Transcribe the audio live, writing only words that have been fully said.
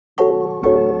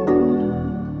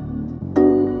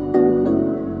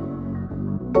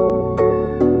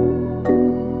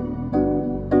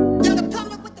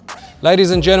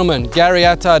Ladies and gentlemen, Gary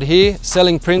Attard here,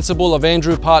 selling principal of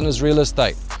Andrew Partners Real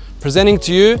Estate. Presenting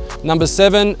to you, number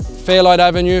 7, Fairlight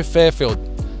Avenue, Fairfield.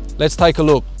 Let's take a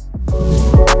look.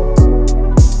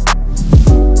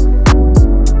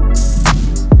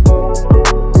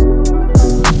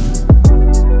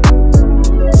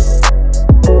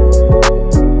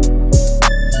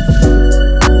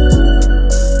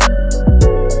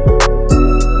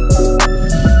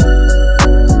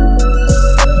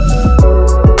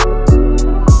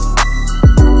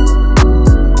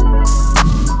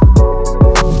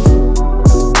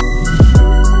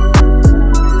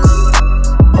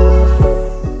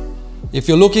 If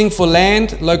you're looking for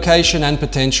land, location and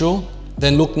potential,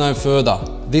 then look no further.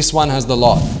 This one has the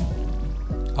lot.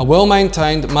 A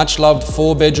well-maintained, much-loved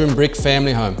 4-bedroom brick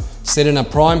family home, set in a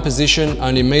prime position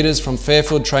only metres from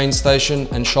Fairfield train station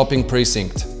and shopping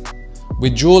precinct.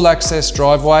 With dual access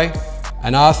driveway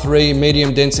and R3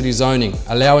 medium density zoning,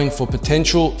 allowing for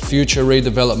potential future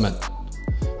redevelopment.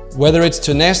 Whether it's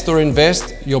to nest or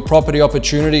invest, your property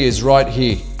opportunity is right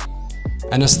here.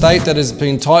 An estate that has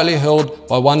been tightly held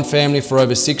by one family for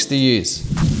over 60 years.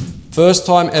 First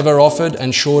time ever offered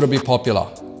and sure to be popular.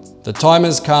 The time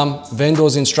has come,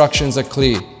 vendor's instructions are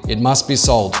clear, it must be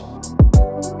sold.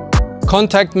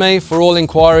 Contact me for all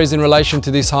inquiries in relation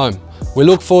to this home. We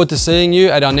look forward to seeing you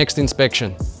at our next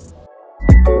inspection.